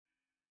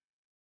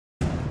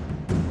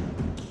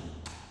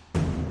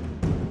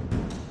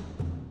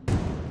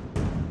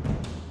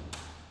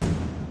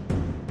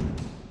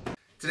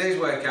Today's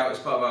workout is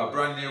part of our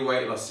brand new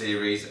weight loss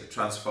series,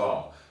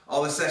 Transform.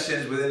 All the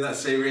sessions within that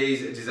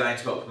series are designed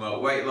to help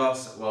promote weight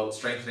loss while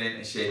strengthening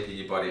and shaping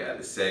your body at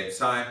the same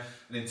time.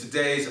 And in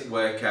today's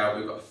workout,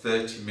 we've got a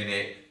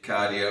 30-minute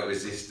cardio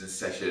resistance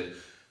session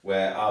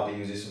where I'll be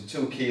using some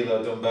 2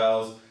 kilo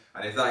dumbbells,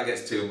 and if that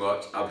gets too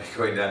much, I'll be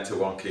going down to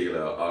 1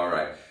 kilo.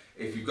 Alright,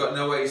 if you've got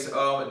no weights at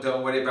home,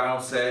 don't worry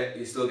about it.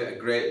 You still get a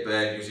great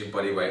burn using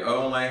body weight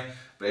only.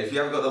 But if you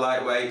haven't got the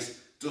light weights,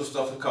 dust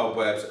off the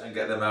cobwebs and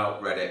get them out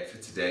ready for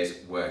today's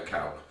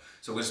workout.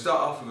 So we're going to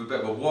start off with a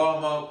bit of a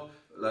warm up.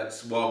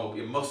 Let's warm up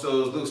your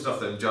muscles, loosen off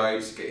them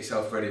joints, get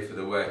yourself ready for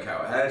the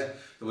workout ahead.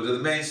 Then we'll do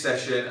the main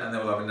session and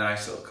then we'll have a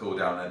nice little cool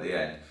down at the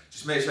end.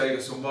 Just make sure you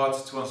got some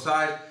water to one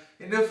side,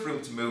 enough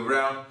room to move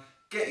around,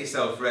 get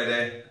yourself ready,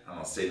 and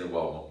I'll see you in the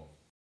warm up.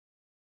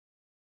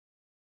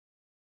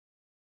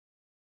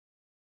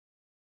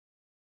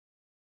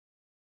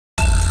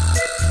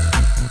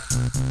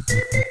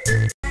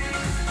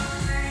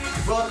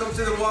 Welcome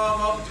to the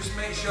warm-up. Just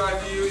make sure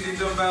if you're using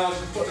dumbbells,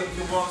 put them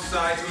to one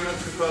side so we don't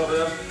trip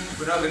over them.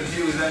 We're not going to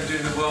use them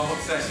during the warm-up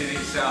session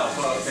itself.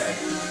 Okay.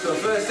 So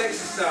first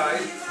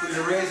exercise, we're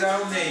going to raise our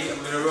knee and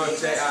we're going to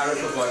rotate our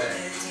upper body.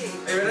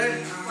 Are you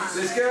ready?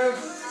 Let's go.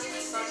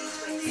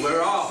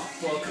 We're off.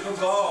 Welcome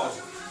aboard.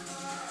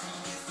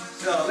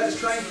 So let's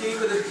try and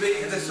keep with the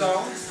beat of the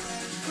song.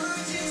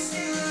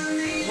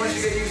 Once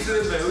you get used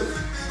to the move,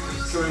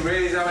 can we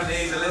raise our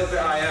knees a little bit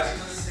higher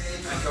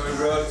and can we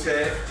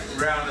rotate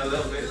round a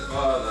little bit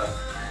further.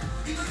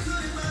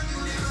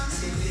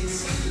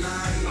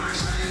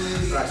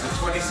 Right, so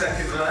 20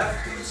 seconds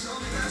left.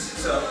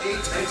 So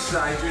each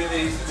exercise during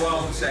these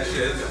warm-up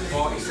sessions,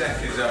 40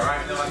 seconds,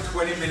 alright? Now like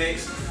 20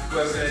 minutes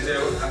where we're going to do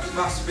a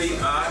fast feet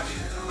march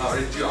or a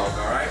jog,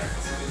 alright?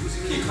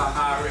 Keep our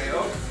heart rate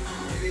up.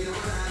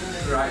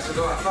 Right, so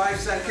go at 5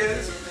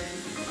 seconds.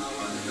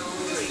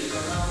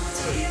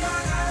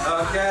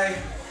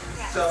 Okay,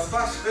 so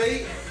fast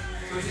feet.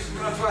 So we're just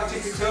going to try to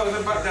tip your toes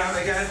and back down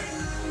again.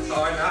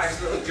 Oh, a nice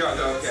little jog,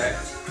 okay.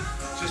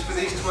 Just for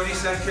these 20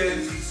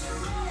 seconds.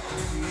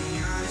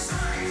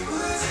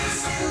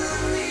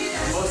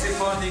 The most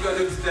important thing you've got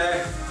to do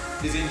today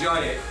is enjoy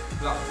it.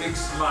 With that big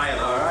smile,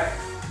 alright?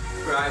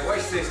 Right,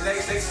 watch this,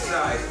 next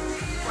exercise.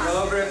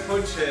 All over it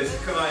punches.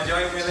 Come on,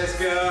 join me, let's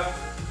go.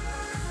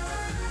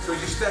 So we're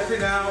just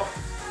stepping out,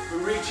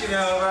 we're reaching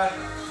over.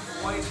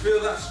 I want you to feel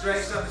that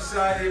stretch on the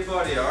side of your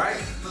body, alright?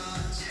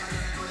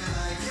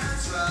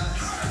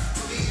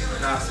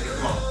 Fantastic,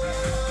 come on.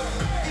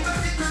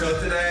 So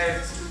today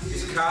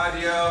is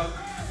cardio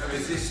and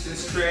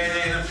resistance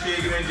training. I'm sure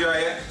you're going to enjoy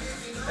it.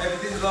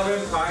 Everything's low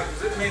impact.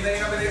 Doesn't mean that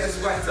you're not going to get a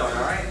sweat on,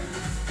 alright?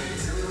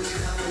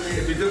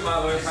 If you've done my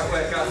low impact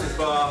workouts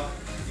before,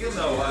 you'll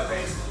know what I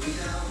mean.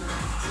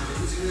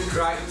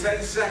 Right,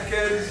 10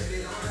 seconds.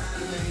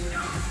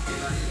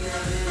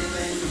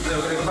 So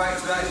we're going to go back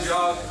to that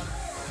jog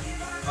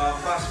or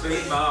fast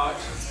feet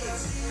march.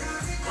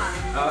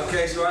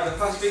 Okay, so we're at the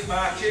fast feet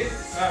marching,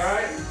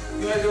 alright?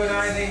 You want to do a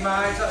 9-knee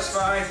march, that's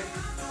fine.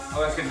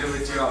 Or I can do a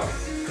jog.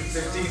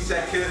 15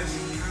 seconds.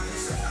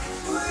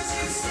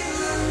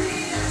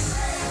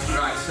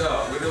 Right,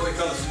 so we're doing what we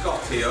call a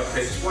Scotty,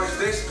 okay? Just watch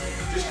this,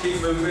 just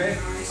keep moving.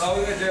 All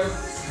we're going to do,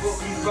 foot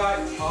comes back,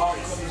 arm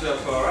comes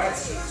up, alright?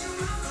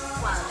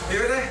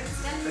 You ready?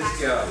 Let's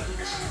go.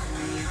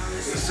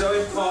 It's so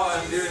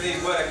important during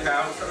these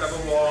workouts to have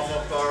a warm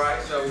up,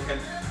 alright? So we can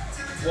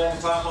warm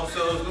up our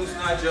muscles, loosen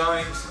our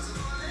joints,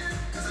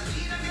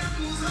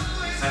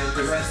 and it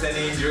prevents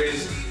any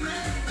injuries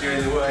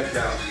during the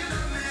workout.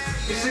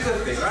 This is a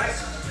good thing, right?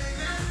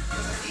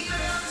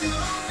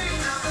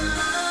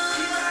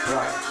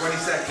 Right, 20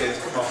 seconds,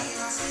 come on.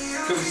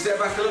 Can we step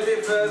back a little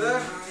bit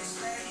further?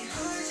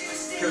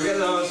 Can we get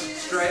those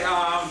straight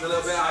arms a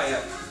little bit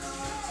higher?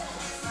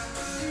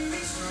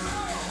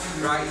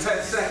 Right,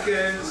 10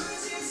 seconds.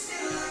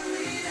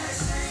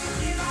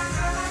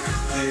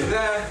 Nearly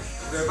there.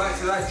 Go back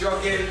to that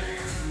jogging,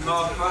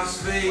 more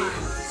fast feet.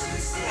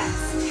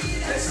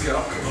 Let's go,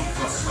 come on,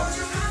 come on, come on.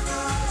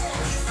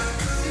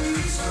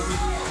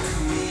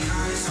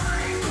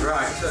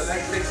 Right, so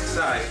next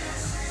exercise,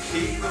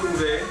 keep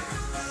moving.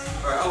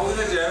 Alright, all we're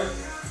going to do,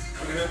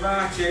 we're going to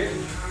march in,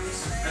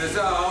 and as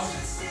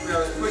arms, we're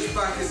going to push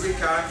back as we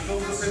can,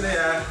 thumbs up in the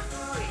air,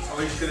 and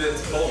we're just going to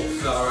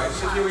pulse, alright,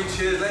 just a few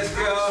inches, let's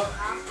go.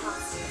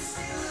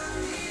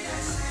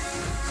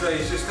 So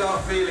you should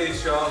start feeling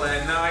short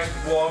there, nice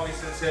warming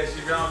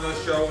sensation around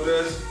those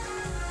shoulders.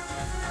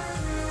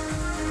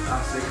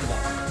 That's it, come on.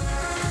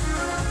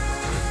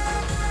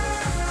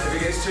 If it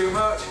gets too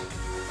much,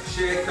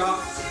 shake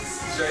off,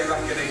 straight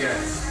back in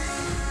again.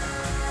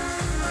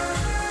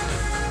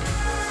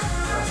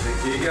 That's it,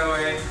 keep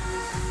going.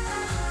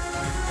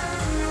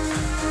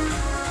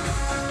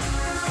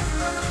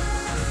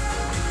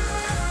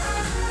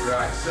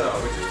 Right, so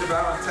we're just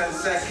about on 10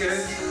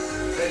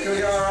 seconds. Take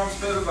your arms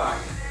further back.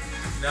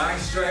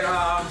 Nice straight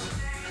arms.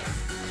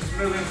 Just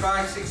moving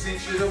 5-6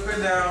 inches up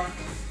and down.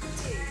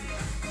 2,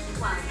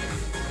 1.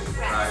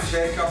 Right,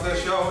 shake off the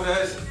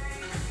shoulders.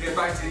 Get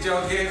back to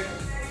jogging.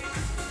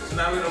 So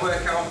now we're going to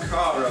work out on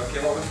core,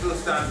 okay, while we're still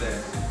standing.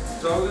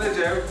 So what we're going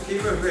to do,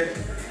 keep moving,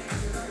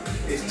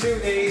 is two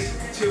knees,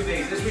 two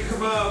knees. As we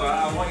come over,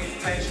 I want you to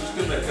tense your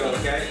stomach,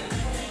 okay?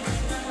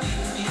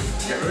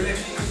 Get ready?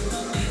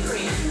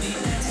 3,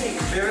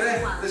 2, You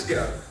ready? 1. Let's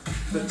go.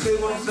 So two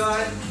one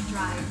side.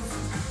 Drive.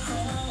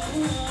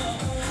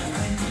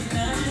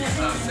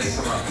 Take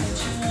them up.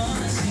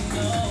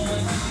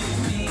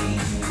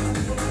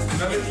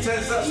 Remember to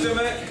tense that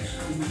stomach.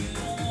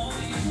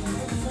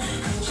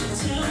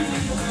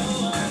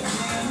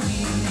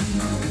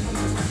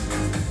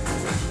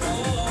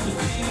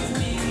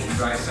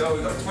 Right, so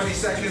we've got 20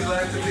 seconds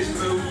left of this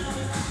move.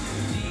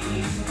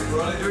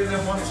 We're only doing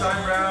them one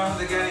time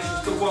round. Again, it's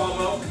just a warm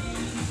up.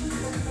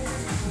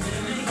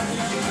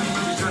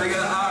 Just trying to get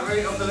the heart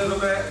rate up a little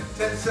bit.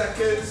 10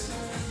 seconds.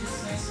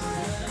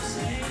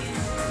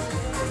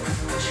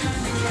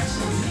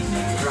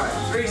 Right,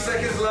 3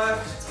 seconds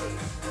left.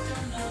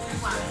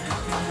 1.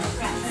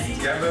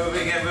 Rest. Get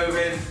moving, get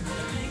moving.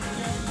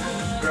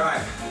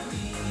 Right.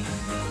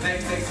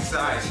 Next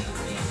exercise.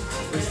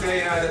 We're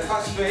staying either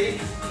fast feet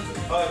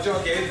or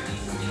jogging,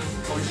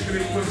 or we're just going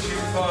to be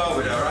punching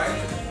forward, alright?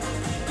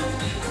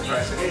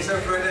 Right, so get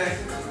yourself ready.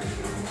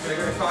 We're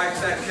going to go 5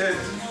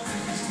 seconds.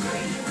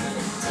 3,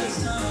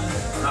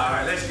 2.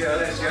 Alright, let's go,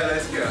 let's go,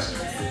 let's go.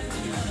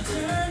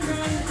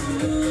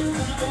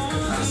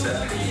 That's it.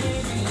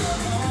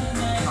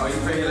 How are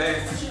you feeling?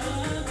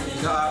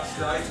 Your heart's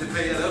starting to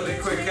beat a little bit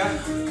quicker.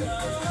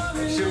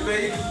 It should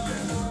be.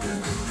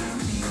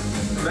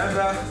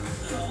 Remember,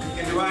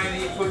 you can do high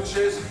knee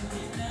punches.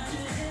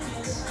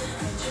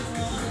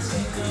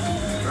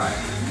 Right,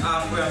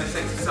 halfway on this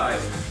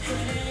exercise.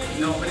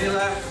 Not many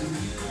left.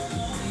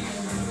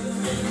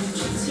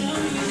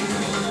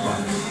 Come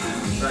on.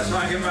 Let's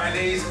try and get my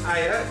knees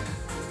higher.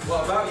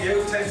 What about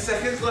you? 10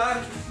 seconds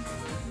left.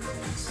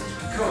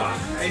 Come on,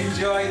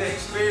 enjoy the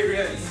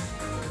experience.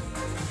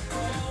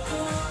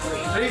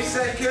 3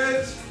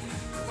 seconds.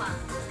 1.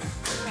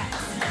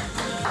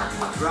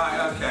 Rest. Right,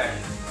 okay.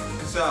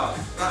 So,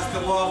 that's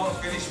the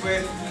warm-up finished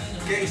with.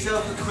 Get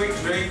yourself a quick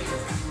drink.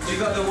 You've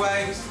got the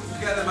weights,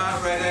 get them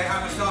out ready. I'm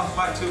going to start off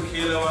my 2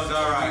 kilo ones,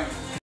 alright.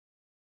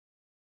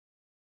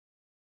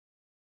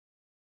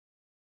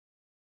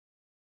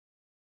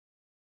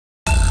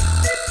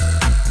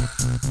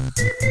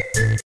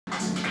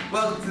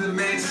 Welcome to the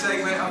main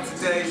segment of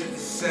today's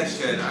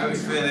session. I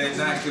was feeling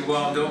nicely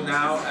warmed up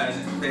now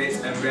and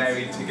fit and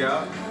raring to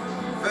go.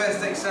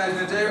 First exercise I'm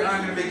going to do,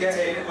 I'm going to be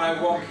getting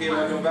my 1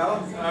 kilo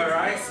dumbbell.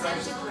 Alright, so I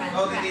just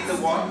only need the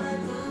one.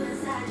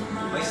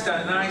 When you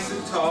stand nice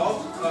and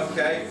tall,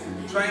 okay,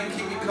 try and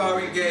keep your core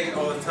engaged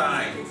all the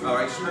time.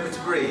 Alright, just remember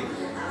to breathe.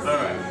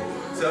 Alright,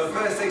 so the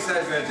first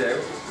exercise we're going to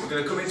do, we're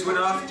going to come into an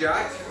half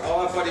jack, all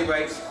our body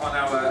weights on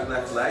our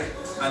left leg,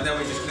 and then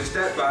we're just going to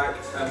step back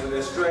and with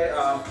a straight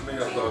arm coming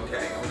up,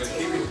 okay. And we're going to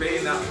keep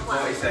repeating that for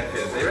 40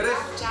 seconds. Are you ready?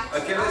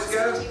 Okay, let's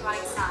go.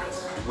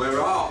 We're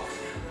off.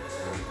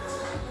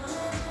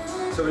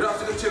 So we don't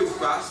have to go too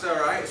fast,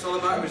 alright? It's all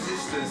about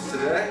resistance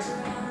today.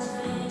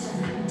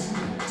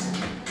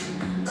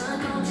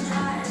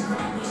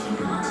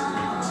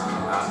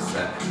 That's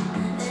it.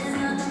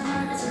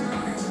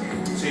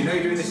 So you know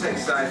you're doing this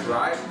exercise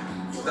right.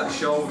 That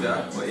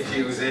shoulder, what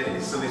you're using,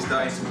 is suddenly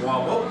starting to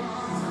warm up.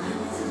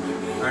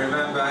 And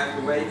remember, if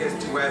the weight gets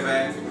too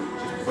heavy,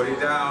 just put it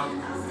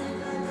down.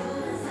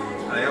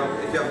 And I hope,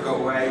 if you haven't got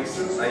weights,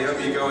 I hope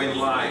you're going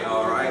light,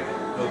 alright?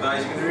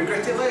 Otherwise you're going to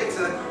regret it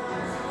later.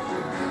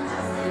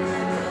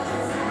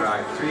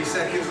 Right, 3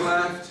 seconds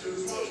left. 2,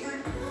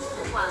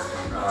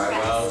 1. Alright,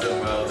 well done,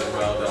 well done,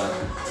 well done.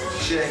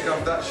 Shake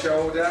off that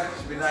shoulder,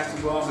 should be nice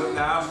and warmed up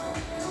now.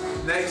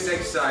 Next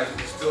exercise,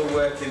 we're still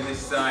working this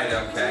side,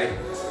 okay?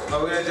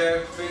 What we're going to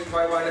do, feet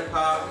quite wide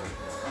apart,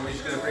 and we're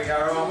just going to bring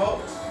our arm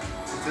up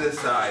to the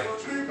side.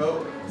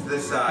 Up to the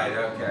side,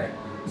 okay.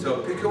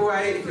 So pick a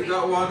weight if you've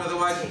got one,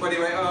 otherwise it's body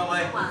weight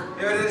only. 1.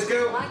 You ready, let's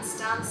go? Wide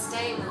stance,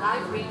 stay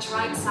alive, reach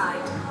right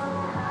side.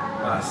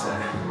 That's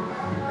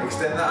it.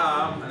 Extend the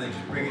arm and then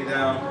just bring it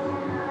down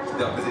to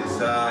the opposite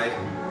side.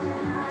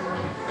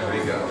 There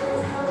we go.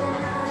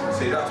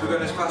 See, that's we're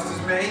going as fast as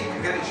me.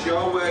 Again, it's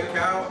your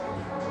workout.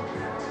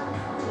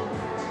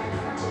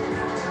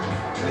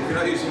 And if you're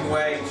not using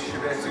weights, you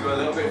should be able to go a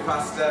little bit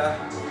faster.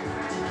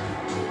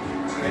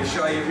 Make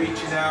sure you're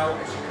reaching out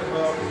as you come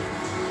up.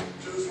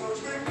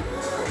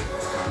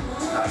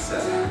 That's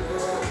it.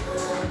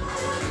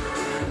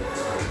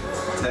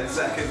 10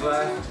 seconds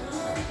left.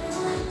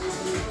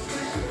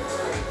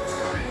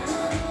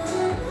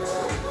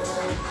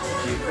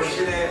 Keep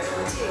pushing it. 2,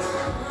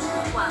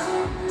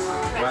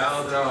 1.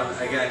 Well done.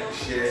 Again,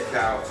 shake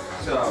out.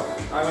 So,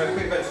 I'm going to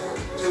pick my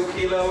 2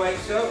 kilo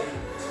weights up.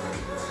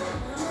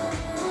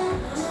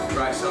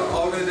 Right, so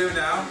all we're going to do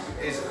now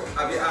is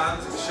have your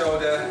hands,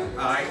 shoulder,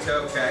 height,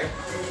 okay.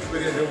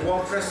 We're going to do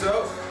 1 press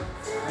up,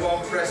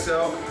 1 press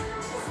up,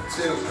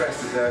 2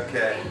 presses,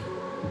 okay.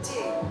 2.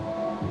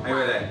 Are you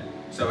ready?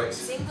 So it's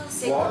Single,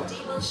 1,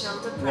 double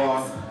shoulder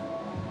press.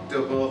 1,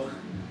 double,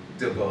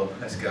 double.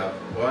 Let's go.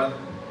 1,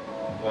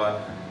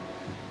 1,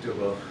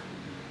 double,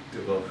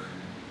 double,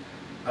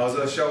 How's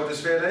those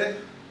shoulders feeling?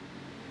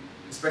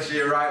 Especially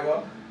your right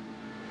one.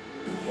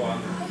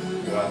 One.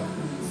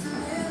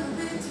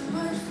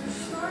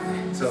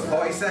 So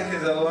 40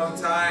 seconds is a long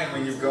time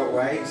when you've got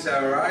weights,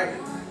 alright?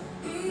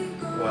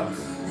 1.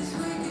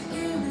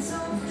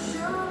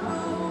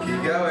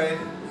 Keep going.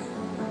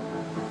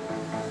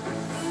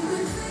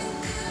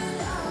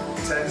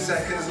 10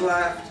 seconds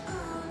left.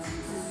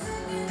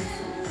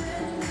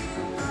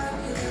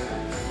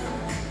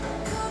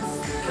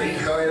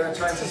 Keep going, I'm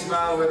trying to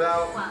smile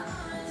without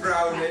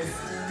frowning.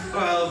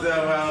 Well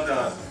done, well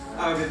done.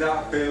 How did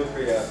that feel for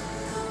you?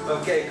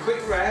 Okay,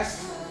 quick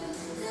rest.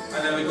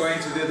 And then we're going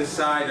to the other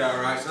side,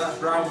 alright? So that's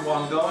round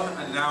 1 done,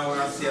 and now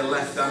we're on to your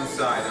left hand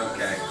side,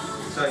 okay?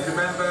 So if you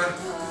remember,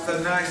 so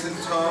nice and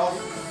tall,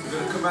 we're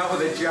going to come out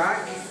with a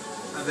jack,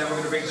 and then we're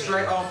going to bring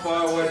straight on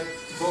forward,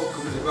 foot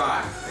comes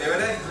back. Are you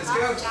ready? Let's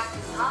go. Jack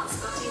and half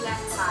scotty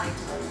left side.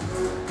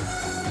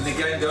 And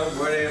again, don't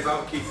worry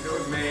about keeping it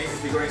with me.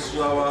 If you're going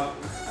slower,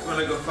 if you want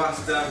to go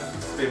faster,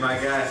 be my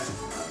guest.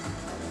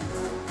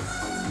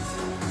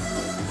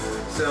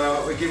 So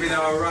we're giving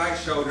our right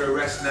shoulder a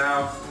rest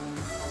now,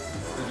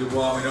 as we're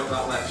warming up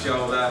that left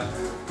shoulder.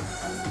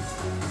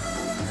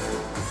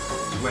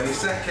 20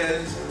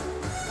 seconds.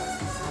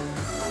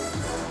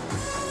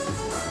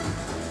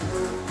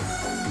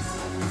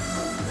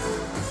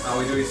 How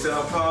are we doing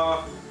so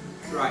far?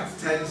 Right,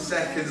 10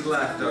 seconds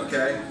left,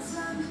 okay?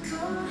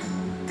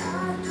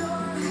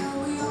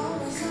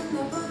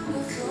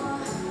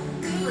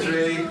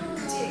 3, 2,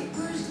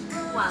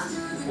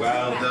 1.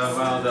 Well done,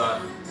 well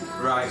done.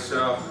 Right,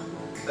 so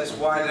let's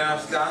widen our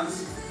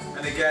stance.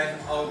 And again,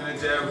 all we're going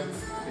to do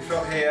is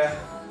from here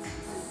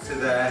to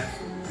there.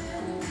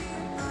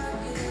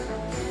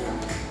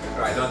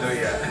 Right, don't do it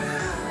yet.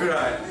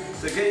 Right,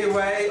 so get your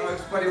weight, or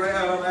body weight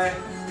only.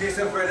 Get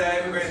yourself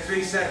ready. We're going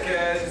 3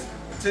 seconds.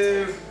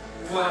 2,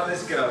 1,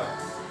 let's go.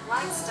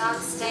 Wide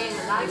stance, stay in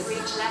the live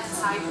reach left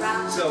side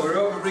round. So we're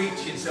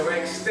overreaching, so we're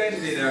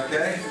extending,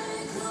 okay?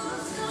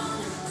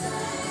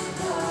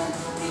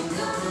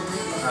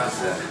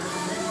 That's it.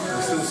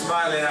 We're still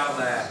smiling out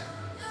there.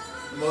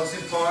 The most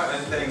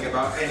important thing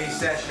about any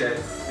session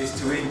is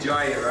to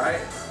enjoy it,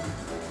 right?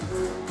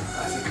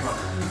 That's it, come on.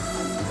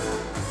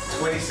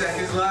 20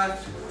 seconds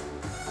left.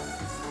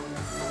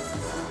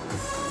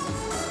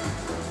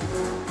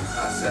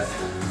 That's it.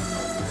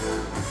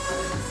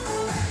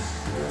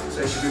 So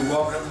it should be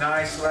warming up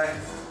nicely.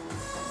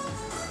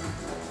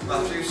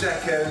 Last few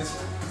seconds.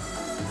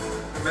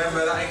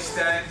 Remember that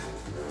extend.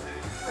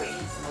 3,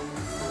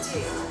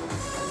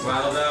 2.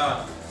 Well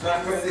done. So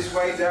I'm putting this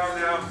weight down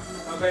now.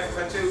 I'm going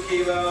for 2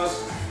 kilos.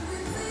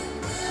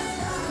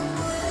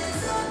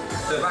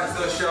 So back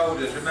to those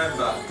shoulders,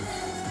 remember.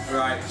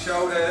 Right,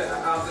 shoulder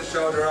out the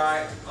shoulder,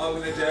 right. All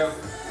we're going to do,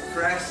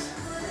 press,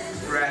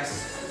 press,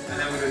 and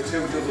then we're going to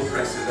do 2 double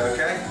presses,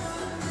 okay?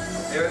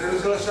 Here we do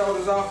those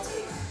shoulders off.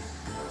 2,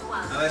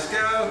 1. And let's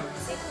go.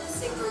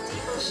 Single,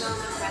 double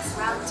shoulder press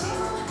round 2.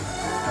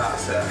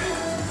 That's it.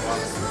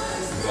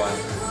 1,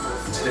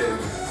 2,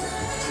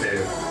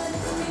 2.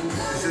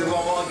 This is the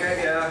one we'll get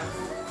you.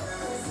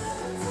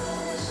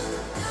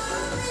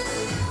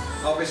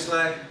 Obviously,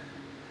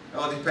 it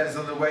all depends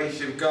on the weight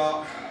you've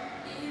got.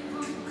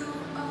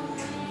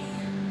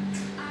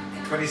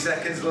 20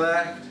 seconds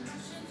left.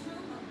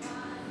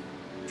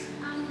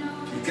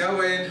 Keep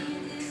going.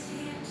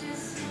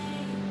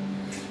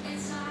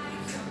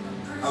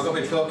 I've got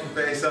my poker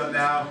face on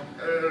now.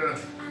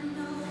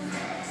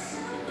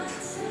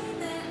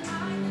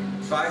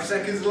 5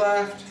 seconds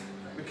left.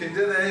 We can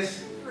do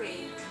this.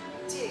 3,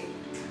 2,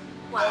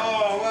 1.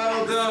 Oh,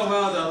 well done,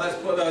 well done. Let's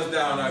put those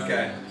down,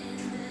 okay.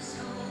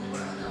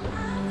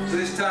 So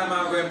this time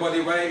I'm going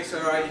body weights,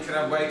 alright, you can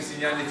have weights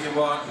in your hand if you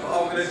want. But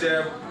all we're going to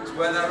do is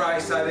wear that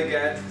right side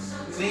again,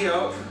 knee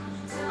up,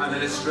 and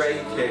then a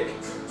straight kick.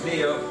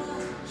 Knee up,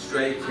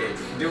 straight kick.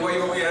 Do what you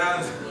want with your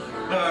hands.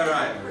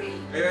 Alright,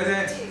 are you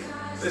ready? 2,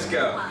 Let's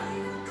go.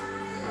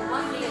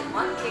 1 knee and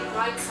 1 kick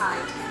right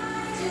side.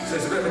 So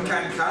it's a bit of a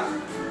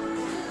can-can.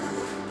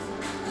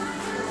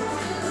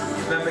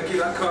 Remember, keep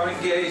that core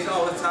engaged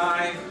all the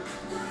time.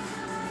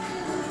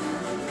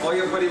 All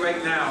your body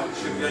weight now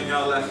should be on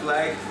your left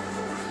leg.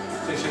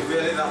 So you should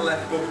feel in that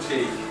left bum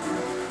cheek.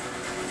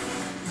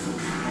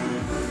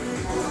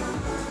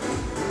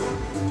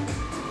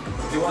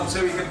 If you want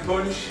to, you can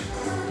punch.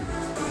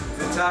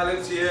 It's entirely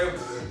up to you.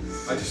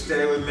 Or just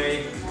stay with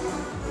me.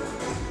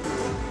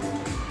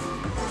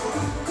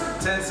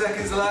 10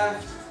 seconds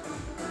left.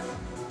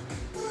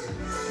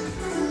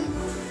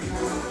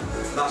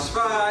 That's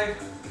 5.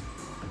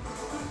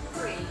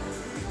 3, 2,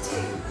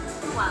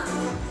 1.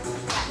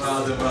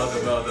 Well done, well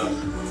done, well done.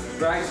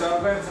 Right, so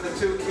I'm going for the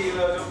 2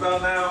 kilo dumbbell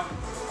now.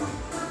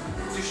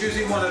 Just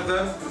using one of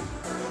them.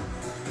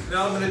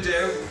 Now I'm going to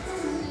do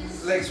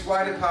legs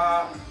wide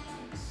apart,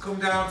 come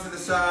down to the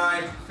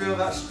side, feel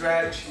that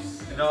stretch,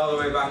 and all the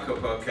way back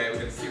up, okay? We're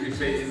going to keep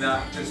repeating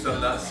that just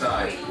on that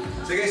side.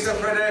 So get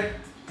yourself ready.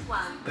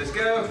 1. Let's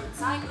go.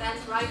 Side bend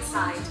right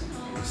side.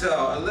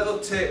 So, a little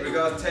tip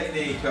regarding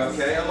technique,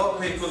 okay? A lot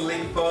of people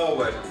lean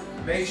forward.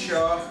 Make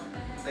sure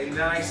Leg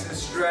nice and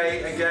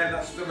straight. Again,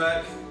 that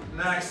stomach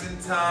nice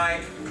and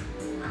tight.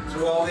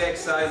 Through all the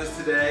exercises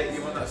today,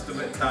 you want that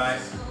stomach tight.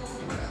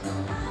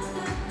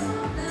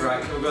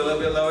 Right, can we go a little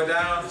bit lower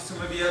down?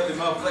 Some of you will be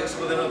more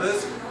flexible than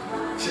others.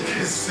 As you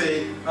can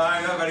see,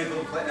 I'm not very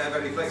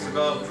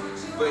flexible,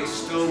 but it's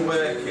still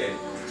working.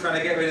 Trying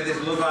to get rid of this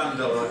love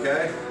handle,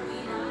 okay?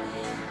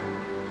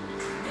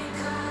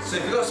 So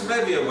if you've got some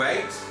heavier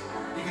weights,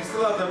 you can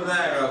still have them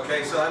there,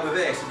 okay? So like with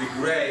this, it'd be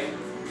great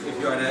if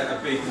you're on a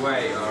big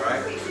weight,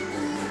 alright?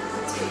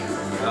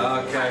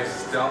 Okay,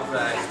 stop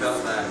there.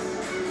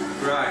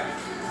 Right,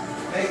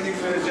 next thing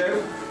we're going to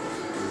do,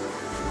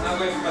 I'm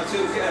going for my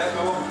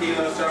 1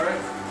 kilo, sorry.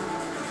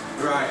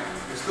 Right,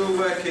 we're still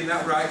working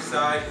that right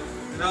side.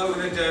 And all we're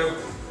going to do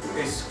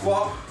is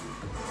squat,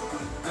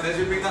 and as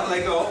we bring that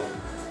leg up,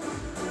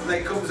 the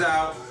leg comes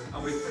out,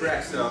 and we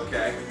press,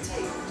 okay?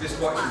 Just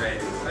watch me.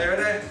 Are you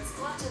ready?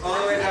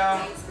 All the way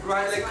down,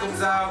 right leg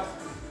comes out,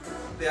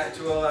 the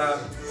actual arm,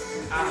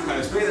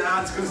 the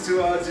hands comes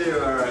towards you,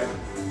 alright?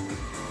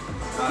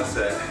 That's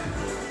it.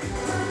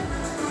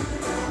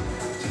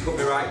 Just put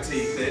my right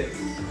teeth in.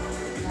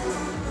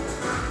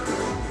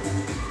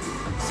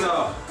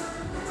 So,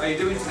 are you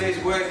doing today's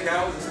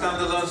workout as a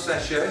standalone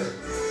session,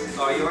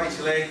 or are you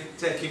actually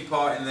taking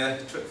part in the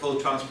full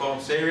Transform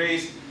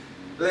series?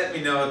 Let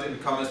me know in the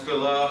comments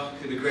below.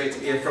 It'd be great to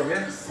hear from you.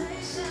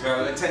 We've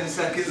got 10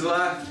 seconds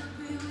left.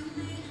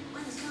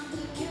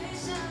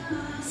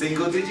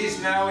 Single digits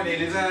now, we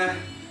need it there.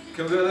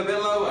 Can we go a little bit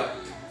lower?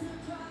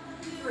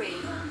 3, 2,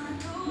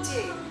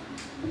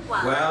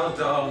 1. Well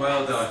done.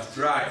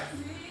 Right,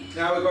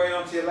 now we're going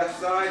on to your left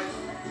side.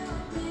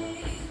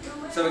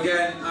 So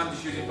again, I'm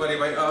just using body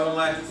weight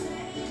only.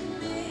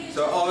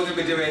 So all we're going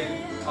to be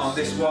doing on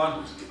this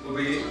one will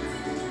be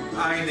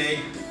eye knee,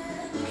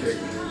 kick,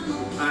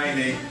 eye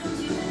knee,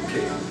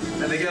 kick.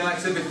 And again, like I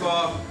said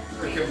before,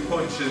 we can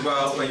punch as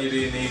well when you do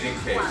your knees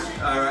and kicks.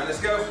 Alright, let's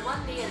go.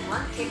 1 knee and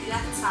 1 kick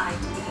left side.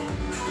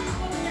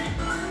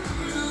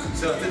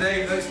 So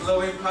today, it's low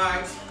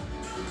impact.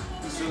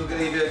 Still going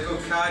to give you a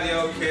good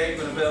cardio kick,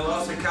 going to build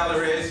lots of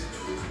calories.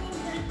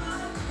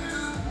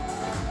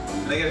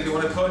 And again, if you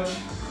want to punch,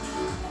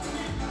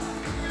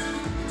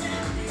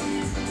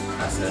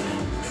 that's it.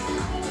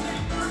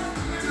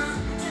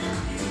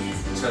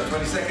 So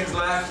 20 seconds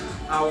left.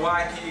 How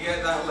wide can you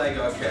get that leg?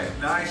 Okay,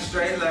 nice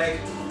straight leg.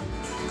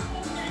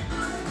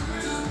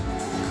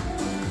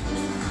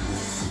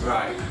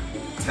 Right,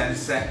 10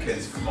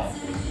 seconds, come on.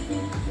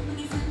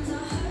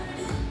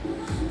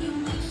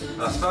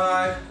 That's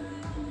 5.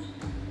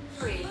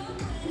 3,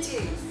 2,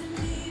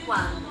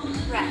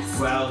 1, rest.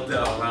 Well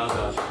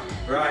done.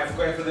 Right, we're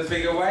going for the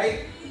bigger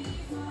weight.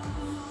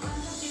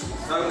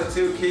 So the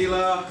 2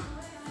 kilo.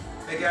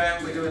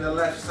 Again, we're doing the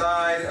left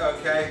side,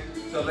 okay.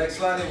 So legs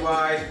slightly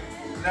wide,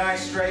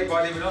 nice straight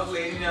body, we're not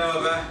leaning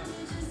over.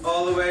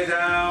 All the way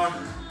down,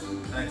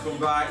 and come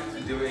back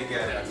and do it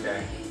again,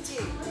 okay.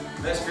 2,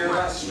 Let's feel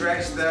that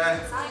stretch there.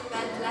 side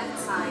bend left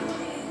side.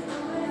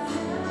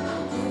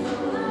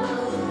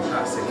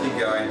 That's it, keep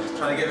going.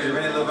 Trying to get rid of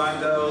any love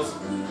handles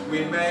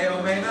we may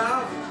or may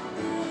not have.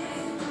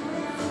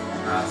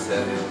 That's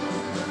it.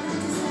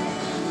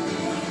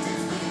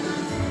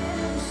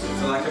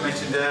 So like I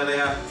mentioned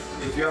earlier,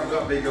 if you haven't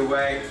got bigger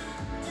weight,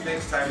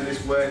 next time in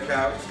this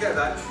workout,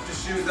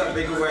 just use that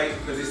bigger weight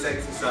for this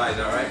exercise,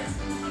 alright?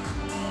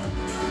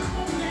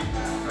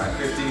 Right,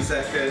 15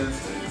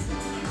 seconds.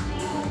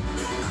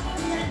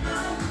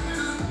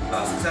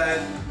 Last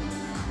 10.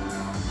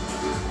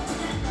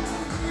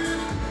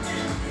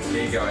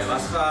 Keep going,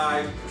 last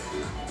 5.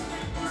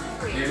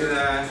 3, Nearly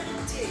there.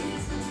 2,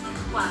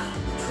 1.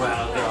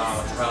 Well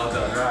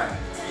done, right.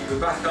 We're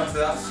back onto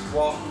that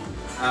squat.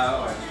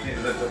 Need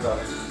to lift up.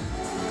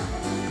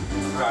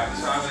 Right,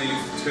 so I'm going to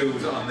use the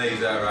tools on these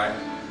there, right?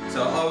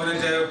 So all we're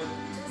going to do,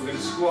 we're going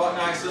to squat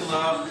nice and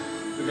low.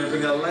 We're going to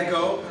bring the leg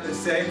up at the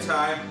same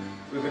time.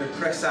 We're going to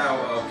press out,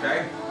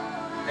 okay?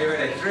 Are you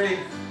ready? 3,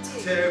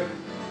 2,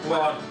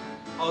 1.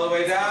 All the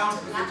way down.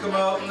 If you come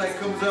up, leg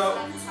comes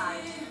up.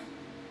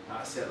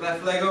 That's it.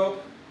 Left leg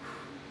up.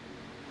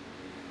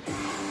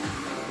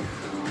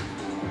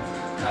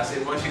 That's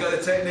it. Once you've got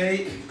the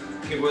technique,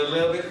 can we go a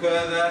little bit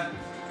further?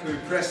 Can we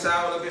press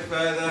out a little bit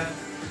further?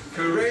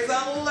 Can we raise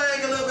that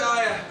leg a little bit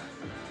higher?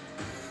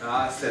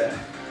 That's it.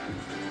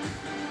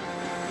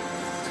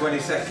 20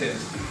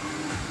 seconds.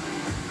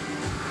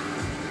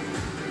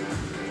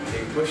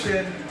 Keep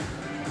pushing.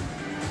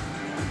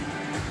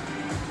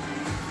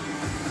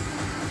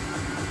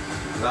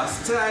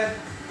 Last 10.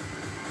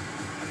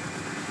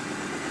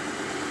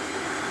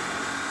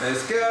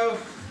 Let's go.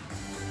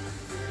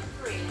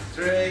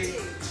 3,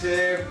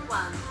 2,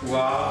 1.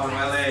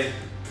 Well in.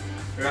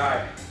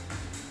 Right.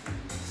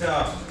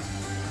 So,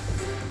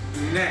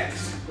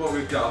 next, what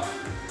we've got.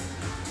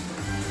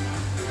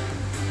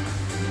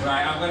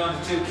 Right, I'm going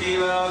on to 2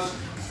 kilos.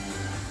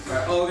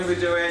 Right, all we're going to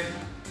be doing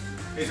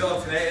is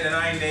alternating an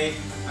high knee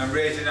and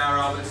raising our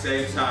arm at the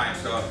same time.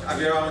 So, have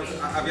your arm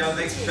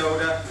next to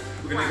shoulder.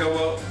 We're going to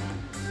go up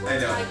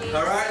and up.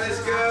 Alright,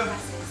 let's go.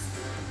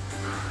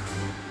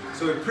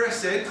 So we're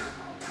pressing.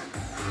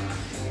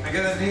 I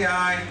get a knee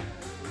high.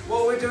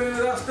 What we're doing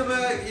with our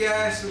stomach?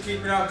 Yes, we're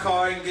keeping our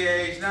core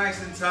engaged,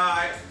 nice and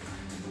tight.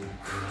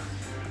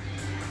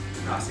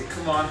 That's it,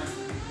 come on.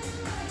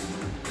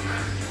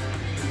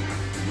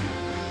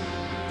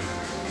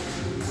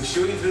 We're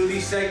shooting through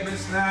these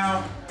segments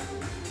now.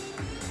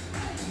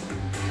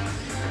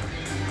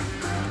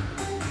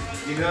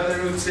 You know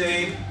the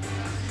routine.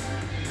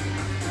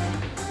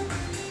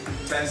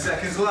 10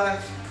 seconds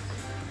left.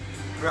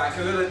 Right,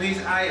 can we go to the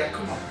knees higher?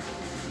 Come on.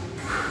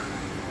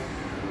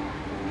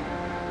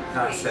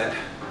 That's it.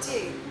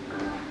 3, 2,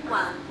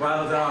 1.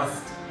 Well done.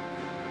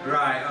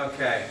 Right,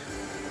 okay.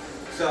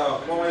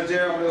 So, what I'm going to do,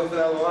 I'm going to go for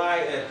the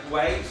lighter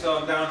weight. So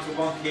I'm down to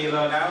 1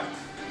 kilo now.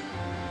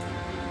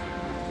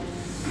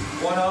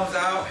 One arm's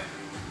out,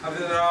 have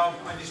the other arm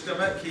on your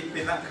stomach,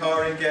 keeping that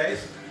core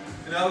engaged.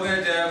 And all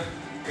we're going to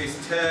do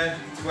is turn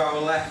to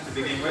our left to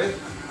begin with.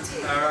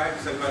 Alright,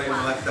 so I've got it on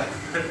the left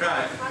hand.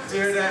 Right,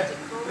 here and there.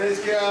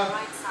 Let's go.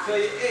 So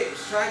your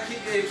hips, try and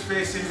keep your hips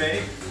facing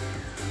me.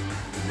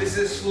 This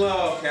is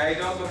slow, okay?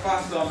 Don't go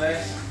fast on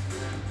this.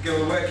 Okay,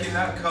 we're working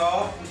that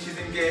core, which is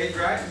engaged,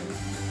 right?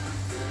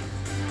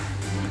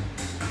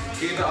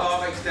 Keep the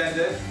arm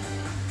extended.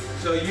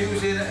 So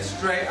using a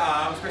straight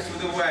arm, especially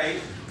with the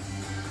weight,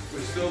 we're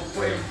still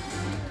putting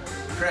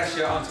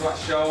pressure onto that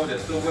shoulder,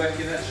 still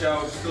working that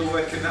shoulder, still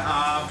working the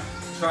arm,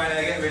 trying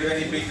to get rid of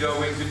any bingo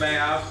wings we may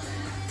have,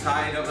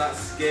 tighten up that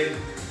skin.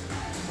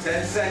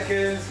 10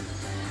 seconds.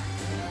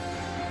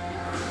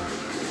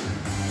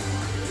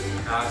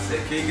 That's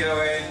it, keep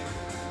going.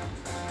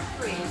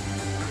 3, 2.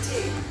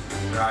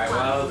 Right,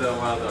 well done,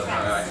 well done.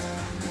 Alright.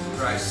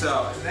 Right,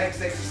 so next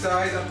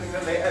exercise, I'm thinking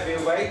of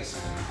heavier weights.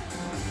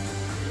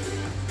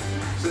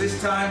 So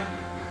this time,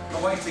 I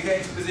want you to get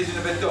into position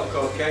of a duck,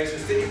 okay? So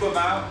stick your bum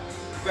out,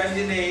 bend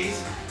your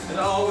knees, and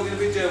all we're going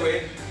to be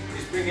doing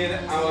is bringing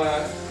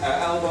our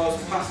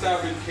elbows past our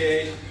rib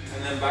cage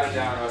and then back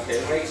down,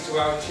 okay? Weights to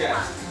our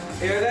chest.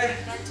 Here they?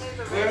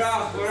 We're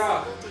off, we're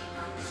off.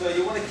 So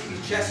you want to keep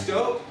your chest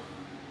up,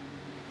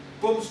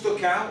 bum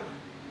stuck out,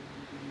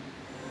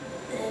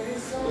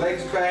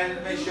 legs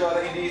bent, make sure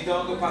that your knees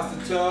don't go past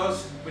the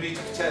toes. We need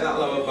to protect that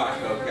lower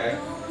back, okay?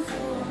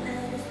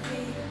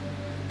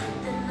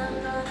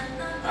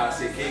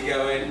 That's it, keep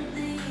going.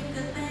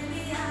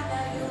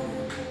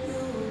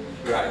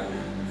 Right,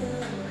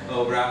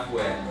 over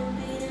halfway.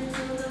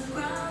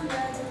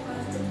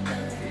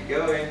 Keep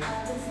going.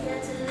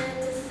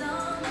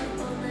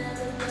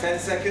 10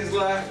 seconds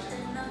left.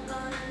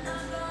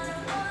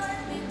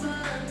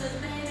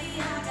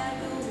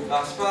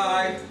 Last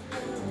 5.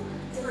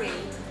 3, 2,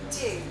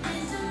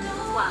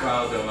 1.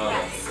 Well done, well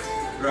done.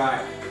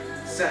 Right,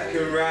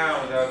 second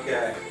round,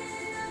 okay.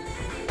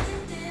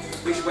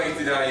 Which weight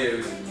did I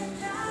use?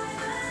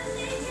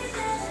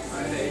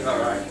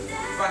 Alright,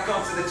 back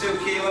onto the 2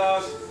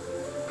 kilos.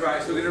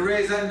 Right, so we're going to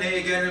raise that knee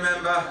again,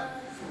 remember?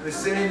 And the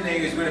same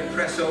knee is going to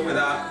press up with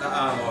that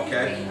arm,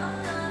 okay?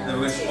 And then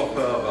we're going to swap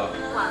over.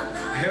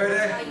 Here it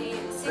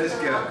is. Let's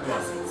go, come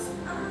on.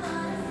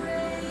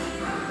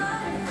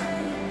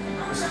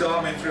 We're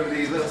storming through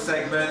these little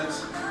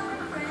segments.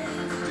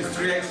 Just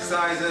 3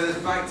 exercises,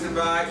 back to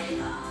back.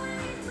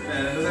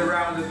 And another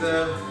round of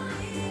them.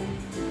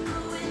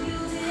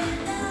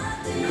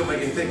 Come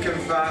make it thick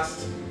and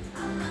fast.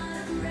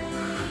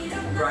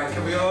 Right,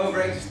 can we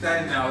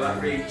overextend now,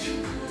 that reach?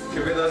 Can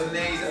we get those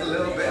knees a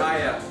little bit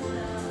higher?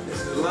 This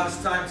is the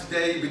last time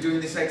today you'll be doing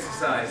this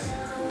exercise.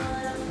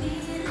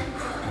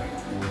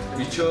 Have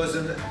you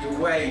chosen your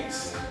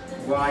weights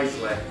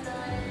wisely?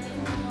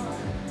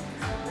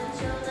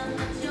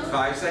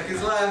 5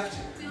 seconds left.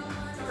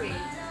 3, 2,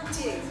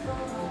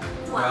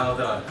 1. Well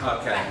done,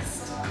 okay.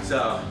 Rest.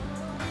 So,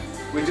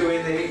 we're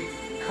doing the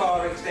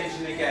core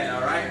extension again,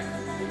 alright?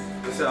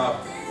 So,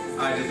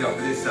 I did the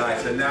opposite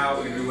side, so now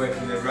we're going to be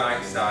working the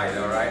right side,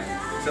 alright?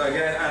 So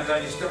again, hands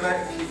on your stomach,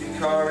 keep your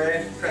core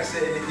in, press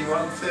it in if you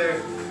want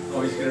to,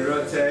 or you're just going to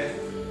rotate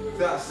to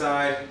that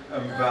side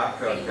and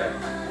back, okay?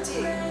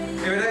 2,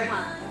 You ready?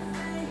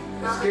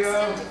 1. Let's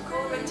go.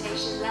 Core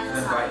rotation left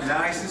And side. back,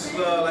 nice and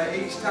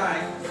slowly each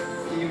time.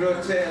 Can you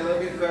rotate a little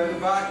bit further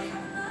back?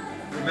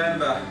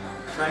 Remember,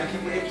 try and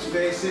keep your hips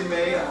facing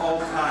me at all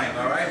time,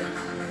 alright?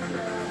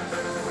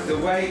 The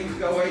weight, you've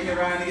got weight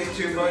around, it gets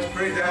too much,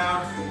 put it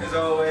down, as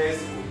always.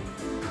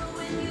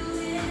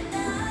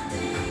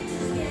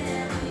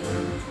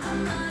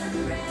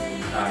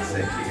 That's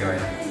it, keep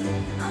going.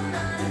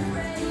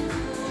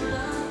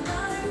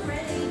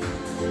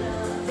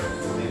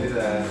 Nearly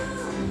there.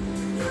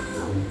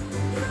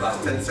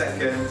 Last 10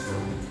 seconds.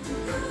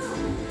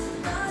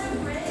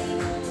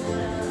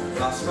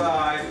 Last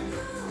 5.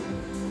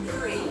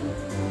 3,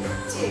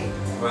 2,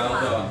 Well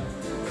 1. done.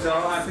 So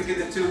I'm picking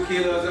the 2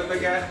 kilos up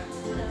again.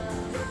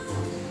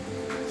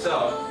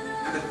 So,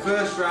 in the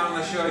first round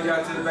I showed you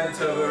how to the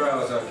bent over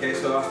rows, okay?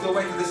 So I'm still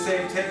waiting for the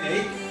same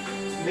technique.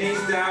 Knees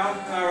down,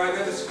 alright,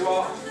 got the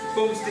squat,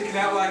 bum sticking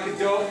out like a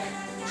duck,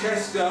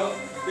 chest up.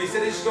 But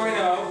instead of just going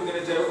up, we're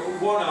going to do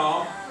one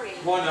arm,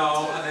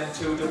 and then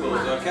 2 doubles,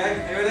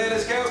 okay? Here it is,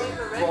 let's go.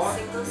 1,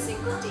 Single,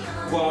 single, deep.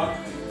 1,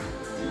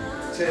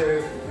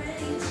 2,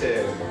 2.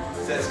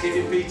 So let's keep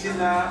repeating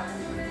that.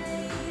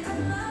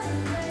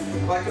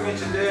 Like I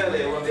mentioned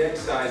earlier, one of the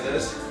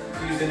exercises,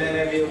 using an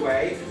heavier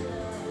weight.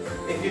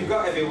 If you've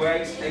got heavy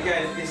weights,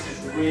 again, this is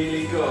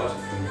really good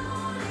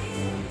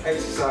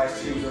exercise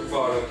to use them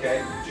for,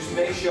 okay? Just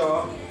make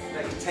sure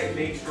that your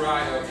technique's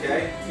right,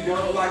 okay? If you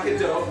don't look like a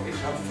duck, it's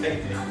wrong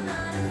technique.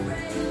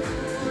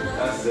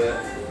 That's it.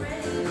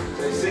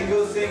 So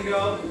single,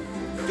 single,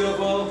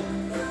 double,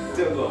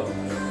 double.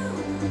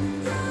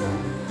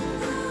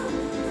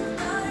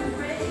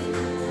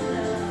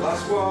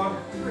 Last one.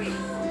 3,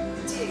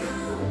 2,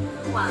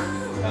 1.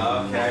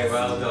 Okay,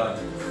 well done.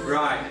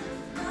 Right,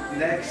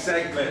 next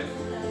segment.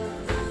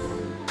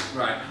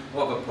 Right,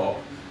 what have I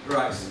put?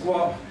 Right,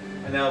 squat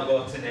and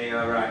elbow to knee,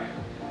 alright.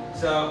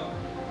 So,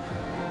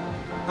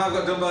 I've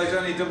got dumbbells, you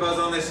don't need dumbbells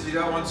on this if you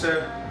don't want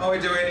to. All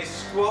we're doing is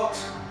squat,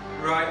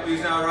 right, we're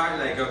using our right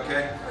leg,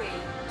 okay? 3.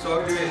 So what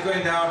we're doing is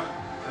going down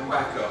and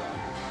back up.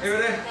 You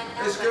ready?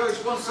 Let's go,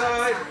 it's one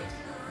side.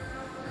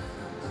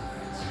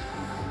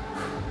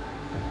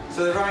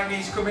 So the right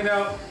knee's coming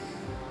up.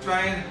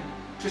 Try and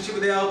touch it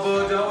with the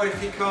elbow, don't worry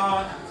if you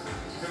can't.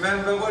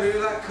 Remember, what do you do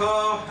with that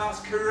core?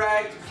 That's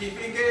correct, keep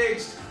it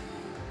engaged.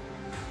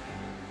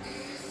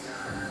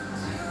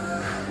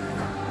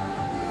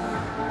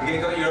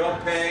 Again, got your own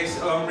pace,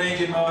 own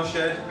range of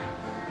motion.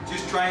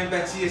 Just try and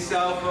better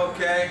yourself,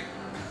 okay?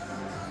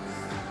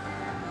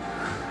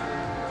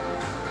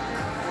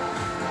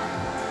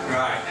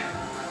 Right,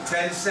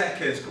 10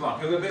 seconds, come on,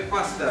 can we go a bit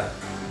faster?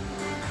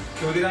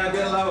 Can we go down a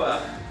bit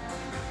lower?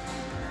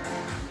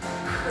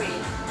 3,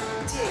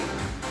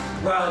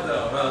 2. Well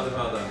done, well done,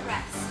 well done.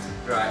 Rest.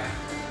 Right,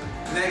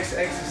 next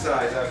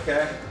exercise,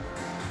 okay?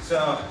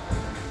 So,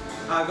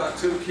 I've got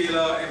 2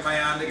 kilo in my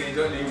hand, again, you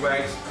don't need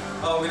weights.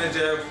 All we're going to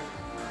do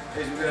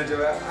is we're going to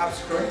do an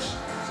abs crunch.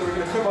 So we're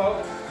going to come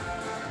up,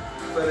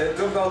 but the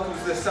dumbbell comes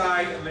to the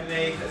side and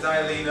beneath as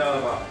I lean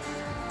over.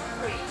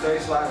 3, So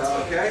it's like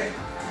that, okay?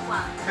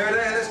 1. Here it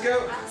is, let's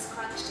go. Abs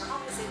crunch to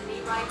opposite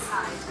knee, right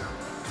side.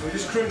 So we're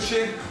just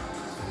crunching,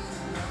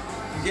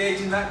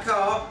 engaging that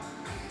core.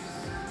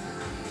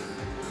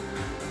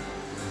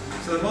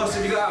 So the most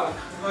you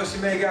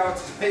may get out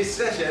of today's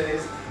session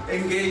is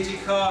engage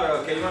your core,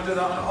 okay? You want to do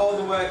that on all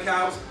the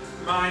workouts,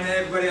 mine and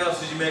everybody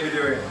else's you may be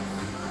doing.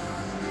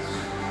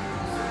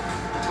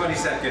 20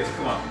 seconds,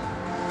 come on.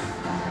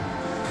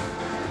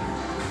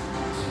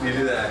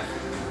 Nearly there.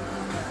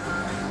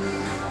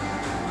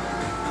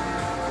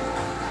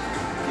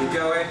 Keep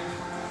going.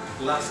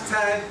 Last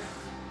 10.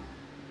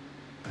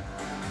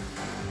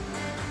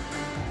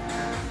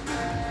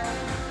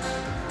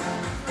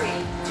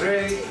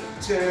 3,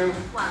 2,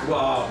 1.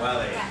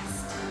 Well in.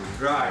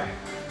 Rest. Right.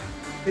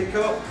 Pick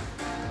up.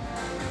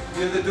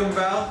 Do the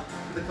dumbbell,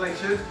 the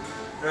flexion.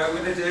 Right,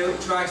 we're going to do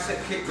tricep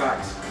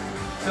kickbacks.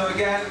 So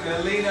again, we're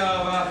going to lean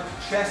over,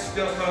 chest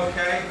up,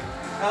 okay?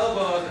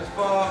 Elbows as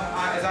far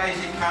as high as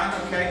you can,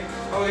 okay?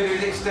 What we're going to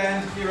do is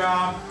extend your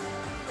arm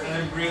and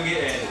then bring it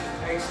in.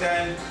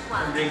 Extend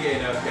and bring it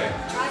in, okay?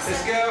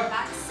 Let's go.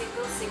 Back,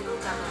 single, single,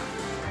 double.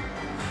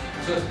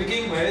 So to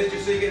begin with,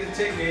 just so you get the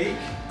technique,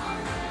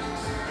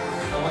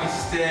 I want you to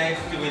stay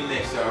doing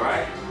this,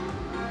 alright?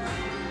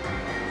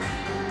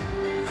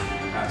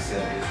 That's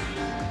it.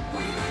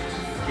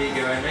 Keep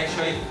going, make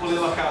sure you fully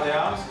lock out the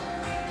arms.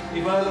 If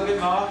you want a little bit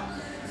more,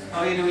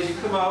 all you do is you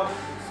come up,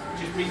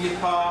 just bring your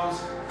palms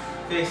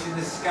facing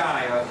the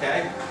sky,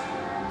 okay?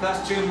 If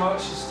that's too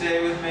much,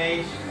 stay with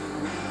me.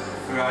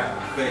 Right,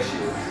 face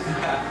you.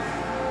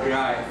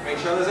 Right, make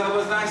sure those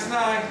elbows nice and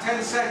high.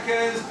 10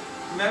 seconds.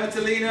 Remember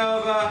to lean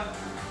over,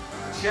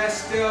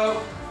 chest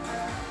up.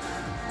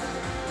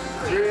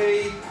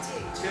 3,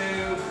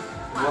 2,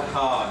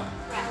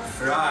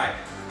 1. Right.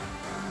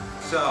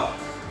 So,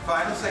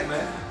 final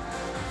segment,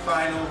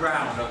 final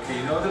round. Okay,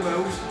 you know the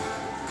moves.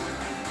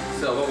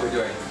 So what we're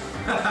doing?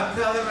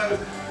 Know the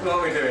moves.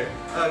 What we're doing?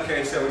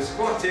 Okay, so we're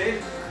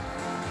squatting,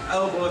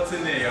 elbow to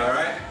knee. All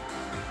right.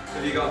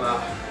 Have you got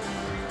that?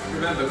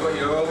 Remember, got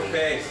your own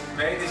pace.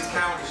 Make this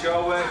count. It's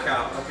your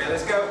workout. Okay,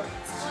 let's go.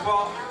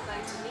 Squat.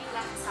 Elbow to knee,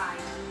 left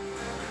side.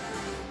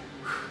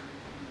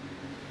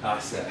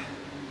 That's it.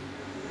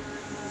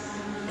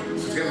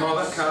 Let's get more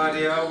of that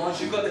cardio. Once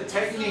you've got the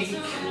technique,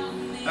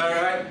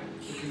 alright,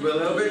 you can go a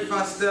little bit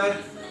faster.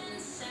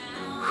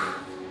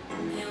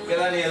 Get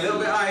that knee a little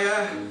bit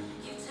higher.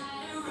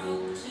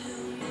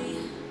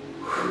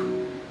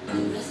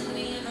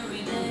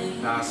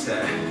 That's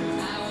it.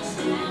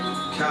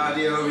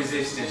 Cardio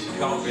resistance, you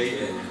can't beat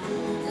it.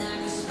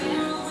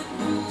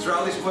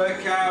 Throughout this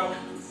workout,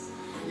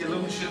 your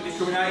lungs shouldn't be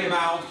coming out of your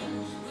mouth.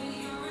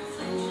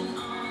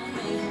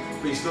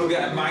 But you still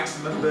get a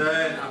maximum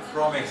burn, I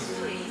promise.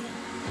 3, 2,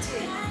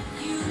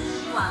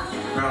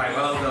 1. Right,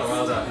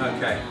 well done,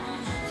 okay.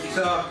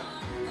 So,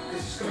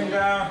 this is coming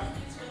down.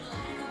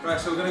 Right,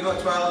 so we're going to go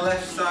to our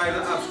left side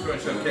abs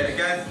crunch, okay?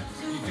 Again,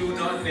 you do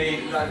not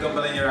need that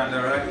dumbbell in your hand,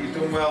 alright? You've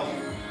done well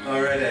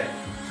already.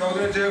 So what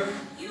we're going to do,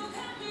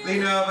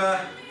 lean over.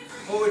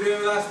 What we're doing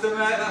with that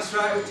stomach, that's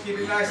right, we're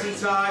keeping it nice and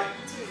tight.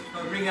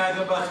 And bring our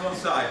dumbbell to one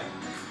side.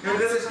 You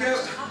ready? Let's go.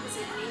 So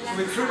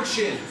we're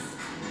crunching.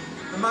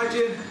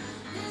 imagine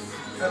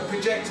a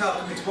projectile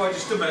coming towards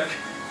your stomach.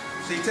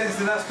 So you tense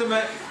in that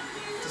stomach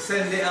to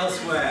send it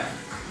elsewhere.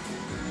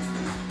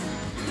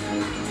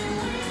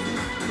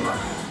 Come on.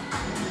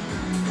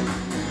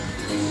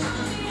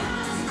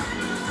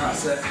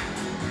 That's it.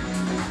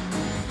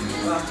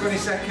 Last 20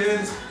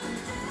 seconds.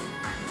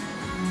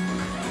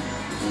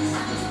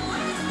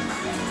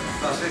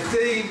 Last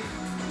 15.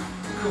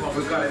 Come on,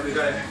 we've got it, we've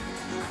got it.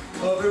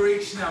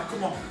 Overreach now,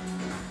 come on.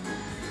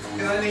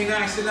 Get that knee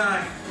nice and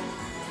high.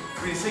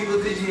 We're in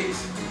single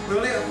digits. We're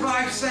only at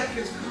 5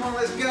 seconds. Come on,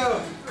 let's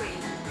go. 3, 2,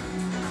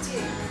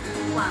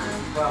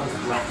 1. Well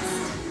done.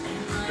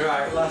 Rest.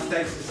 Right, last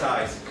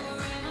exercise.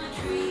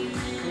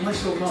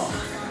 Unless you're not.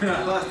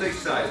 Right, last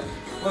exercise.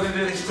 What we're going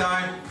to do this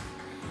time,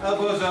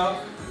 elbows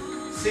up,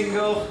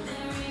 single,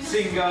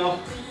 single,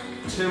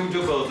 2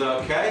 doubles,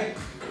 okay?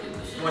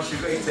 Once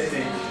you've got your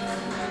technique.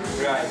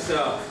 Right,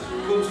 so,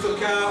 bum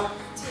stuck out,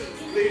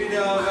 leaning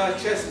over,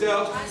 chest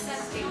up,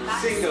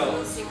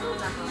 single,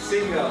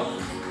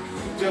 single,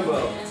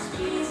 double,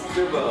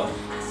 double.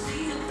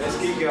 Let's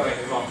keep going,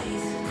 come on.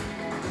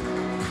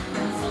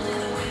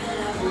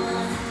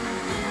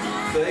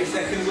 30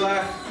 seconds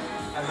left,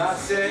 and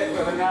that's it. We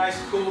have a nice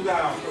cool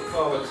down to look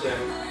forward to.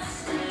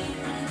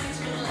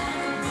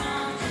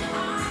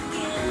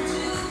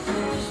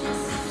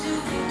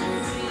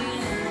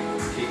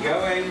 Keep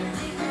going.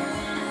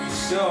 You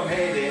so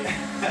made it.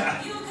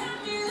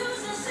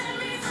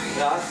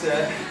 That's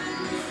it.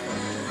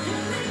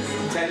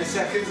 10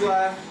 seconds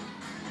left.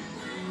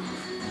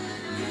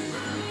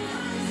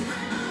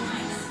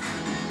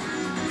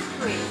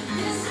 3, 2,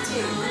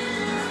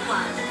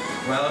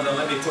 1. Well done,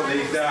 let me put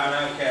these down,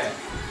 okay.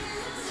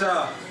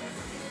 So,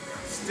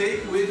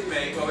 stick with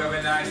me while we have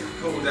a nice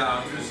cool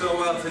down. You're doing so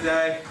well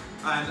today,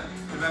 and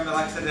remember,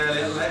 like I said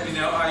earlier, let me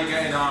know how you're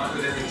getting on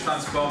within the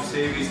Transform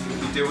series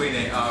if you're doing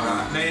it,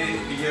 alright. I made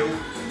it for you,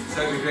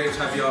 so it'd be great to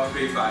have your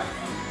feedback.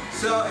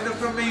 So, enough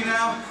from me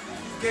now.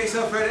 Get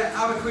yourself ready,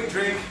 have a quick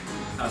drink,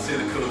 I'll see you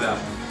in the cool down.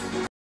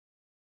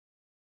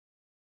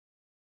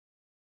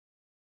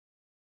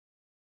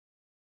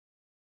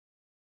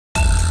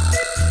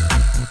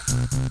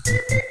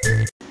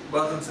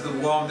 Welcome to the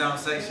warm down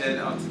section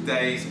of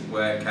today's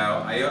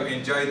workout. I hope you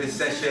enjoyed this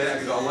session,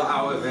 I got a lot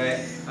out of it,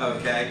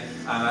 okay,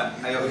 and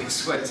I hope you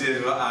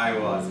sweated what I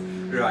was.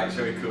 Right,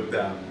 shall we cool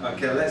down?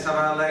 Okay, let's have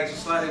our legs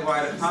slightly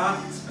wide apart,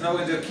 and all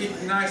we're going to do, keep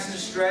them nice and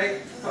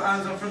straight, put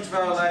hands on front of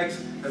our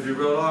legs as we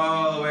roll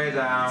all the way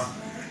down.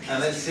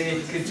 And let's see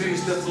if you can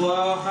touch the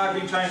floor. I've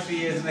been trying for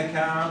years and I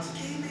can't.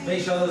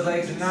 Make sure those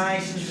legs are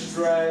nice and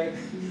straight.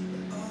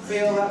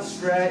 Feel that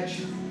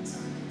stretch.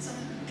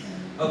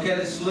 Okay,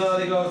 let's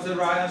slowly go to the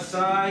right hand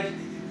side.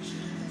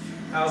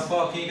 How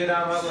far can you go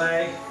down that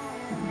leg?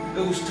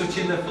 Who's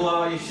touching the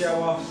floor, you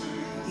show off?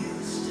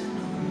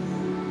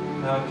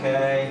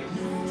 Okay.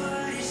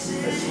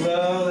 Let's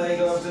slowly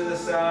go to the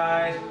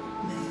side.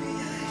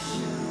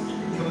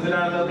 Come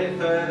down a little bit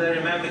further.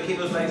 Remember, keep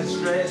those legs as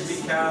straight as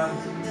we can.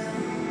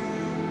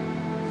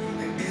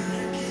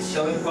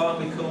 So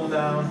important we cool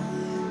down.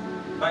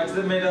 Back to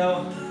the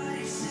middle.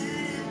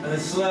 And then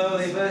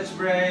slowly,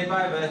 vertebrae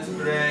by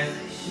vertebrae,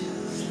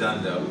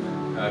 stand up.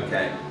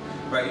 Okay.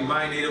 Right, you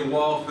might need a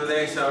wall for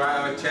this,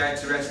 alright, or a chair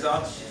to rest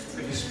on.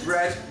 If you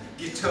spread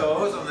your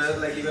toes on the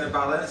leg you're going to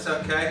balance,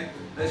 okay.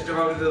 Let's grab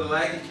hold of the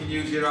leg, you can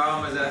use your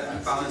arm as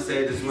a balance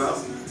aid as well.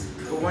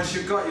 But once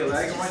you've got your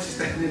leg, and once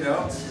you're standing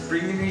up,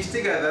 bring your knees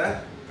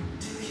together.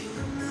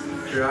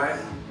 Right.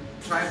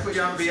 Try and put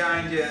your arm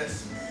behind your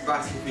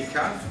back if you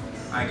can.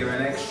 And give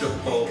an extra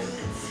pull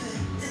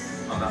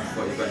on that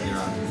foot you've got in your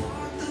hand.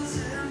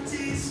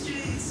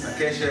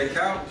 Okay, shake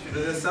out, to the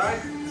other side.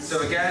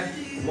 So again,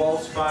 wall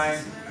spine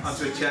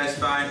onto a chair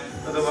spine.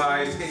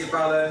 Otherwise, get your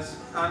balance,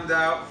 hand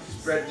out,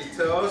 spread your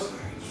toes.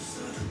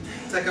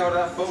 Take out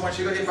that foot. Once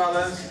you've got your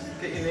balance,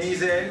 get your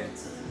knees in.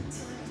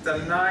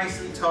 Stand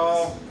nice and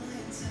tall.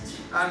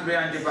 Hand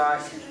behind your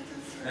back.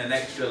 And an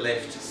extra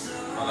lift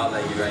on that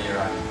leg you've got in your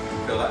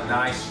hand. Feel that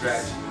nice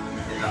stretch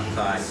in that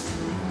thigh.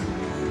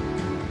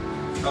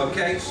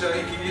 Okay, so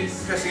you can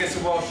press against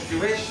the wall should you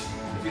wish.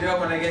 If you don't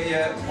want to get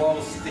your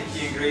walls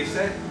sticky and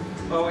greasy,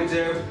 all we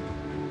do,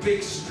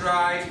 big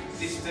stride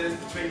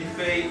distance between your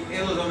feet,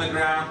 heels on the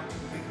ground,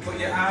 put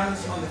your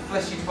hands on the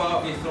fleshy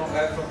part of your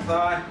front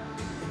thigh,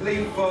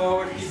 lean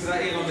forward, keep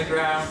that heel on the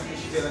ground, you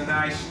should feel a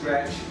nice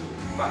stretch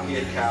back of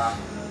your calf.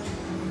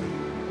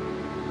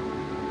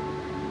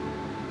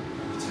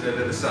 To the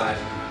other side.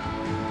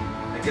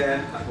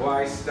 Again, that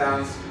wide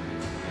stance,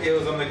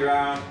 heels on the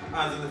ground,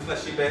 hands on the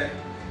fleshy bit.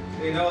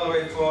 Lean all the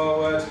way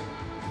forward.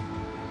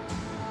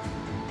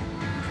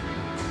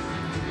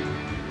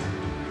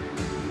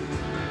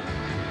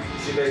 You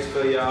should be able to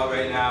feel your heart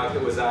rate now. If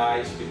it was high,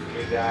 it should be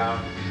coming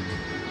down.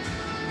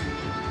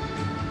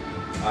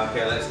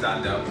 Okay, let's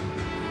stand up.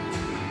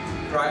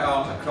 Right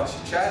arm across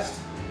your chest.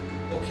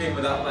 Hook in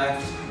with that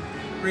left.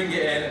 Bring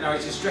it in. Now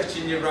it's just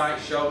stretching your right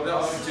shoulder.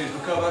 All you do is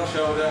hook over that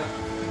shoulder.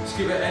 Just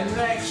give it an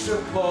extra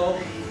pull.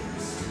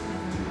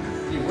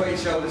 You've worked your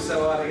shoulders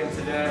so hard again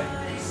today.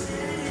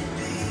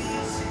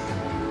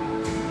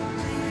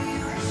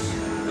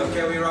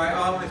 Okay, with your right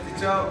arm, lift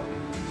it up.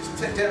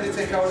 Just gently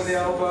take hold of the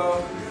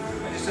elbow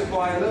and just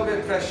apply a little bit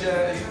of pressure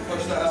as you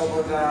push that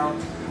elbow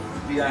down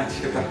behind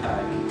your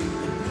back.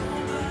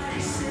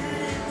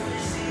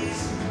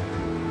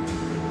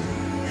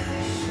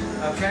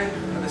 Okay,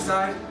 other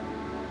side,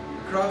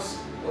 across,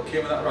 okay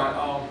with that right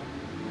arm.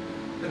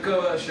 Look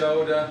over the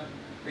shoulder.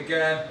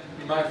 Again,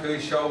 you might feel your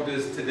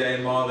shoulders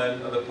today more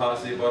than other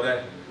parts of your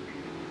body.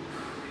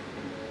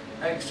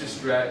 Extra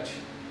stretch.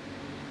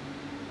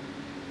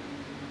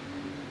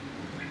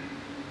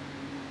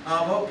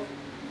 Arm up,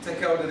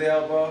 take hold of the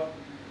elbow,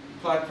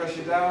 apply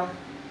pressure down.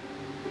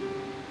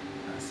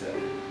 That's it.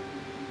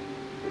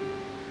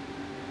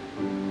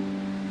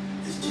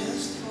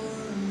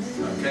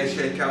 Okay,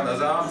 shake out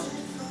those arms.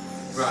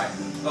 Right,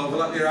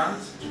 overlap your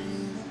hands.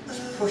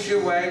 Just push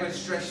your way and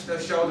stretch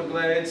those shoulder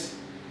blades.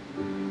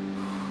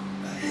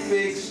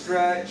 Big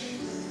stretch.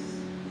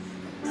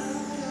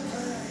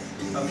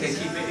 Okay,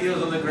 keep your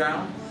heels on the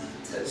ground.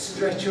 Let's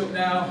stretch up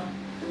now.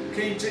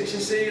 Can you touch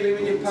your ceiling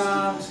with your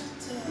palms?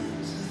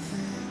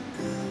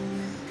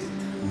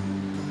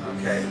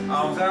 Okay,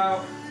 arms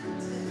out,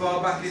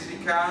 far back as you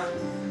can,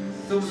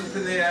 thumbs up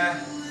in the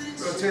air,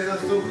 rotate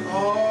those thumbs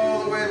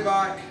all the way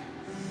back.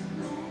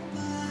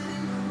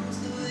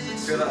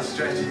 Feel that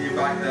stretch in your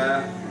back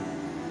there.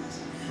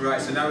 Right,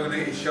 so now we're going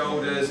to get your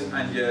shoulders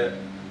and your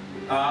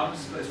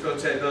arms. Let's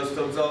rotate those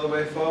thumbs all the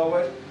way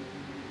forward.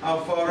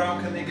 How far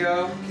out can they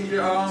go? Keep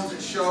your arms at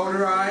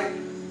shoulder height.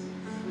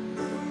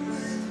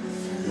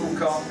 Who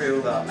can't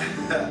feel that?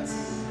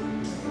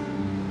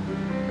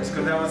 Let's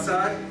go down one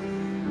side.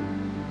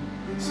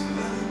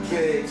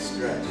 Big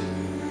stretch.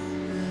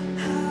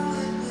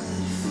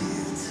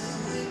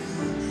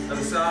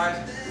 Other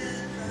side.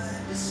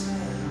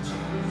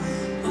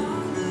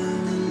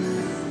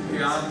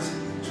 Your hands,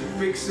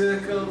 big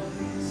circle,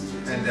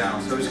 and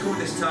down. So just come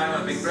this time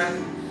on a big breath.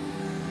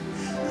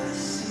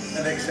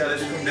 And exhale,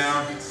 let's come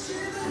down.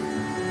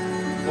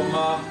 One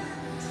more.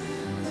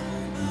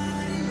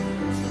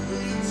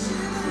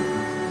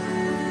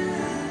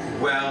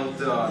 Well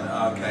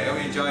done. Okay, I hope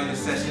you enjoyed this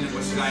session as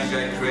much as I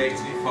enjoyed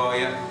creating it for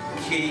you.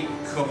 Keep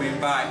coming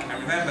back.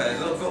 And remember, there's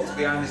little books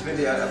behind this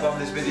video, above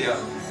this video.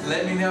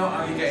 Let me know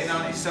how you're getting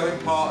on. It's so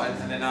important,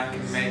 and then I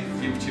can make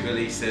future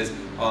releases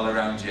all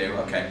around you.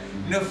 Okay,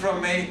 enough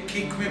from me.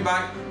 Keep coming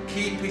back.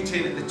 Keep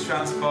hitting the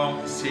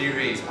Transform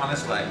series.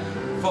 Honestly,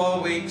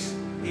 4 weeks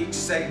each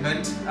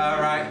segment.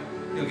 All right,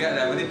 you'll get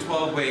there within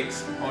 12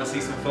 weeks. I want to see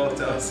some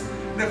photos.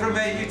 Enough from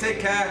me. You take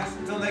care.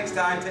 Until next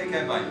time. Take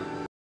care. Bye.